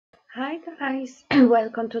Hi guys,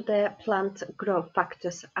 welcome to the plant growth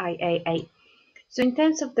factors IAA. So in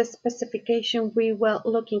terms of the specification, we were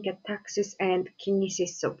looking at taxis and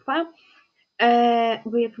kinesis so far.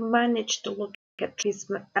 We've managed to look at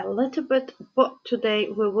prism a little bit, but today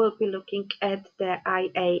we will be looking at the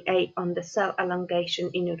IAA on the cell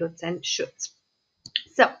elongation in roots and shoots.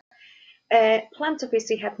 So plants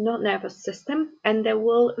obviously have no nervous system and they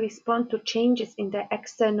will respond to changes in the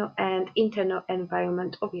external and internal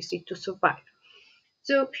environment obviously to survive.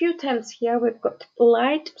 So a few terms here, we've got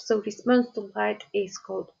light. So response to light is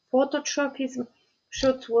called phototropism.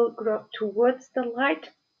 Shoots will grow towards the light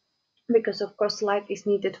because of course light is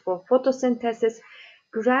needed for photosynthesis.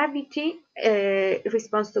 Gravity,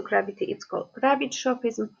 response to gravity, it's called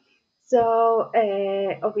gravitropism. So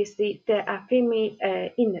obviously they are firmly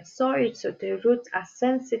in the soil, so the roots are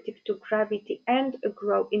sensitive to gravity and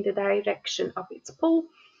grow in the direction of its pull.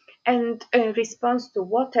 And response to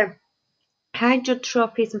water,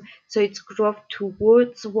 hydrotropism, so it's growth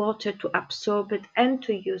towards water to absorb it and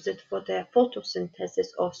to use it for the photosynthesis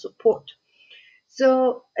or support.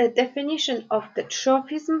 So a definition of the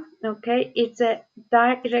tropism, okay, it's a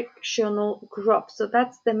directional growth. So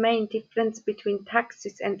that's the main difference between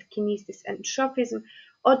taxis and kinesis and tropism.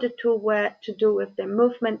 Other two were to do with the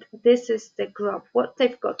movement. This is the growth. What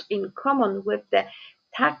they've got in common with the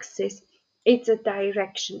taxis, it's a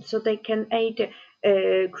direction. So they can either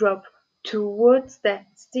grow towards the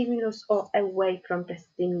stimulus or away from the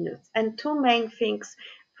stimulus. And two main things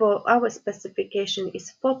for our specification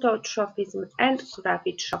is phototropism and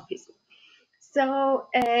gravitropism. So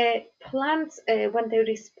plants, when they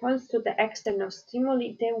respond to the external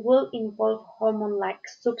stimuli, they will involve hormone-like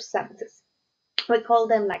substances. We call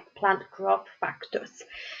them like plant growth factors.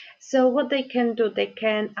 So what they can do, they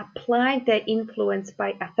can apply their influence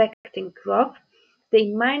by affecting growth. They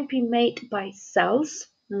might be made by cells,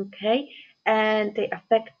 okay, and they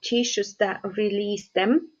affect tissues that release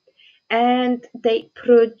them, and they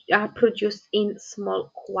are produced in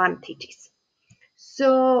small quantities.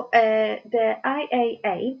 So the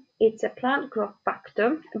IAA, it's a plant growth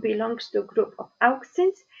factor, belongs to a group of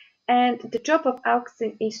auxins, and the job of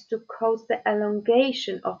auxin is to cause the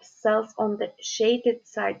elongation of cells on the shaded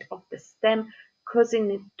side of the stem,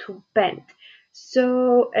 causing it to bend.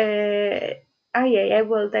 So IAA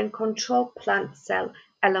will then control plant cell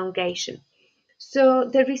elongation. So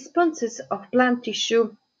the responses of plant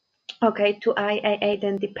tissue, okay, to IAA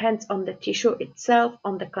then depends on the tissue itself,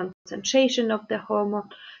 on the concentration of the hormone,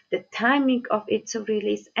 the timing of its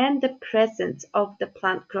release, and the presence of the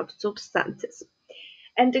plant growth substances.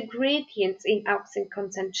 And the gradients in auxin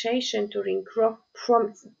concentration during growth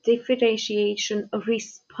prompts differentiation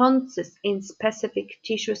responses in specific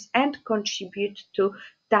tissues and contribute to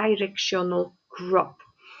directional growth.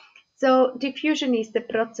 So diffusion is the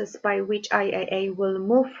process by which IAA will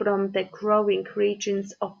move from the growing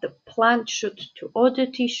regions of the plant shoot to other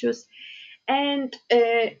tissues. And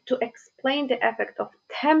to explain the effect of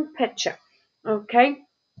temperature, okay,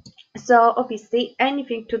 so obviously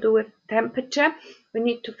anything to do with temperature, we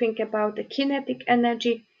need to think about the kinetic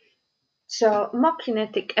energy. So more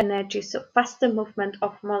kinetic energy, so faster movement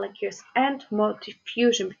of molecules and more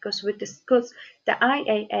diffusion, because we discussed the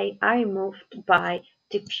IAA are moved by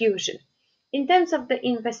diffusion. In terms of the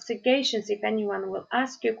investigations, if anyone will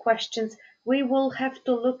ask you questions, we will have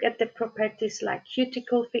to look at the properties like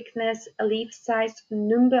cuticle thickness, leaf size,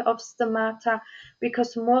 number of stomata,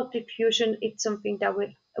 because more diffusion is something that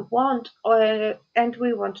we want, and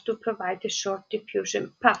we want to provide a short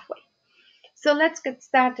diffusion pathway. So let's get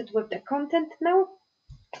started with the content now.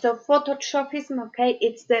 So phototropism, okay,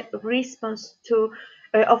 it's the response to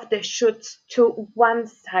of the shoots to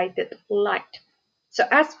one-sided light. So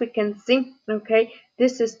as we can see, okay,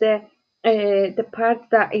 this is the part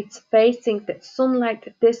that it's facing the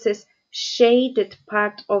sunlight. This is shaded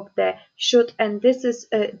part of the shoot, and this is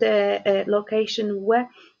the location where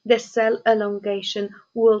the cell elongation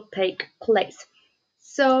will take place.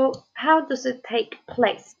 So how does it take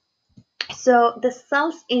place? So the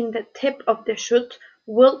cells in the tip of the shoot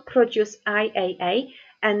will produce IAA,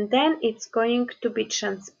 and then it's going to be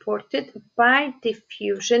transported by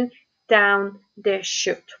diffusion down the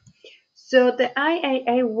shoot. So the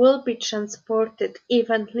IAA will be transported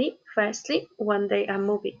evenly, firstly, when they are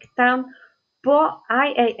moving down, but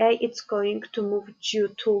IAA is going to move due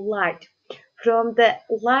to light. From the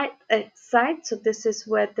light side, so this is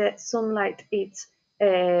where the sunlight is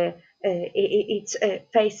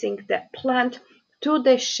facing the plant, to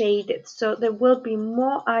the shaded. So there will be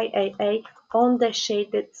more IAA on the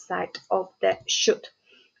shaded side of the shoot.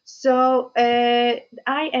 So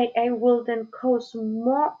IAA will then cause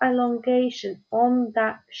more elongation on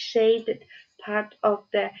that shaded part of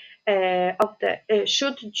the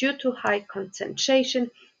shoot due to high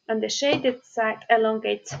concentration, and the shaded side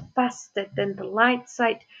elongates faster than the light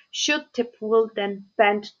side. Shoot tip will then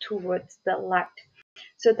bend towards the light.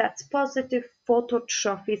 So that's positive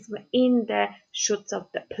phototropism in the shoots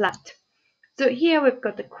of the plant. So here we've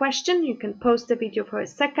got a question. You can pause the video for a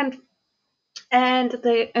second. And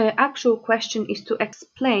the actual question is to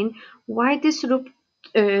explain why this root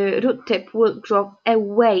tip will drop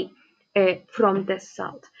away from the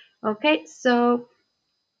salt. Okay, so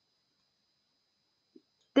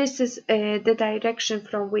this is the direction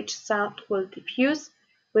from which salt will diffuse.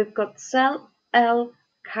 We've got cell L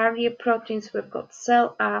carrier proteins, we've got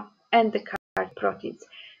cell R and the carrier proteins.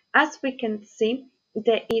 As we can see,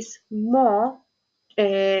 there is more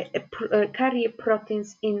carrier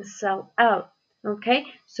proteins in cell L. Okay,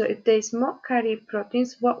 so if there is more carrier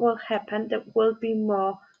proteins, what will happen? There will be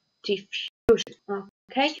more diffusion.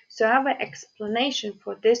 Okay, so our explanation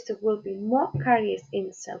for this, there will be more carriers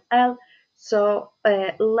in cell L, so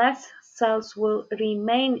less cells will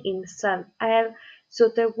remain in cell L, so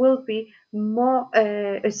there will be more,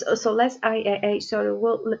 so less IAA, so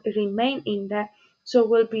will remain in there, so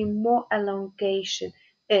will be more elongation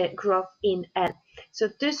growth in L. So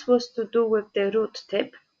this was to do with the root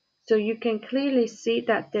tip. So you can clearly see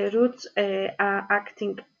that the roots are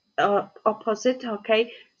acting opposite.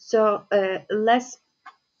 Okay, so less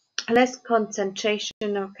concentration.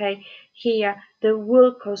 Okay, here they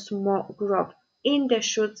will cause more growth. In the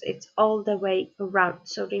shoots, it's all the way around.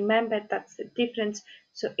 So remember that's the difference.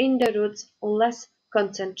 So in the roots, less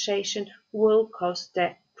concentration will cause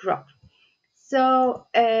the growth. So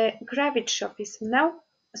gravitropism now.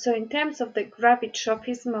 So in terms of the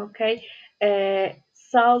gravitropism, okay,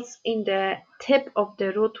 cells in the tip of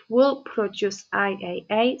the root will produce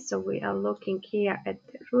IAA. So we are looking here at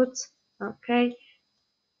the roots, okay.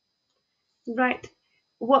 Right.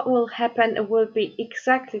 What will happen will be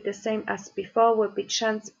exactly the same as before, will be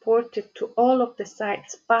transported to all of the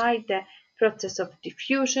sites by the process of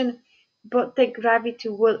diffusion, but the gravity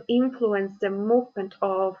will influence the movement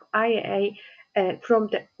of IAA from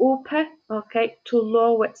the upper, okay, to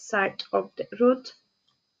lower side of the root.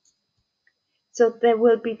 So there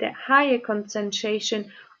will be the higher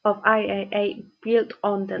concentration of IAA built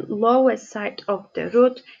on the lower side of the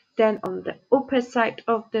root than on the upper side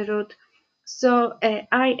of the root. So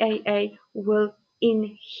IAA will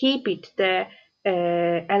inhibit the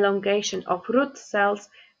elongation of root cells,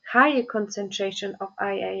 higher concentration of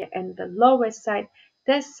IAA on the lower side.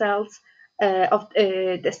 The cells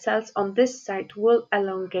the cells on this side will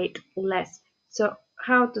elongate less. So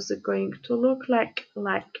how does it going to look like?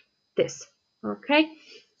 Like this. Okay,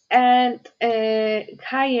 and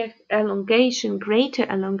higher elongation, greater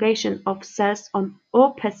elongation of cells on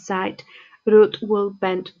upper side root will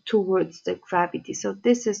bend towards the gravity. So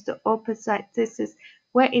this is the upper side, this is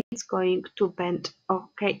where it's going to bend,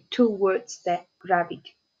 okay, towards the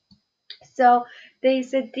gravity. So there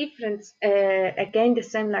is a difference, again the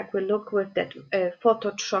same like we look with that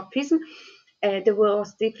phototropism. There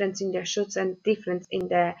was difference in the shoots and difference in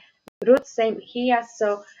the roots, same here.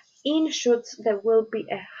 So in shoots there will be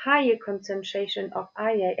a higher concentration of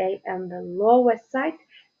IAA on the lower side.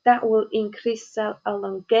 That will increase cell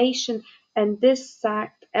elongation, and this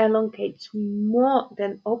side elongates more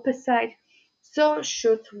than upper side. So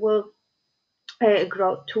shoots will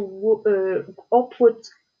grow to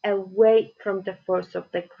upwards away from the force of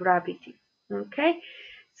the gravity. Okay,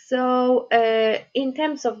 so in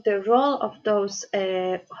terms of the role of those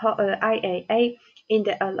IAA in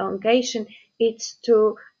the elongation, it's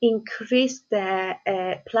to increase the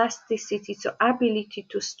plasticity, so ability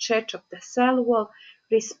to stretch of the cell wall,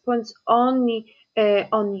 response only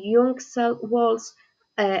on young cell walls,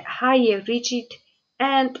 higher rigid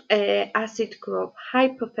and acid growth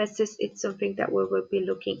hypothesis. It's something that we will be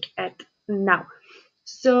looking at now.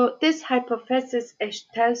 So this hypothesis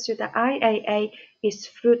tells you that IAA is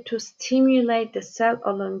thought to stimulate the cell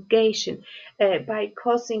elongation by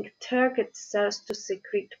causing target cells to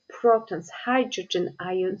secrete protons, hydrogen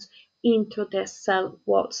ions, into the cell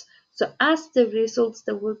walls. So as the result,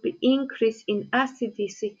 there will be increase in acidity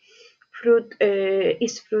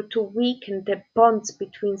is through to weaken the bonds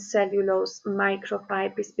between cellulose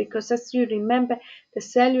microfibers, because as you remember, the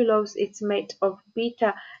cellulose is made of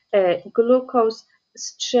beta glucose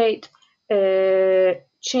straight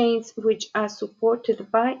chains which are supported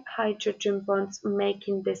by hydrogen bonds,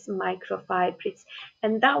 making these microfibers,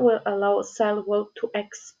 and that will allow cell wall to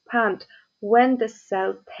expand when the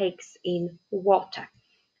cell takes in water.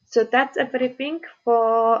 So that's everything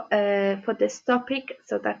for this topic.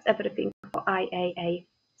 So that's everything for IAA.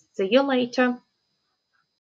 See you later.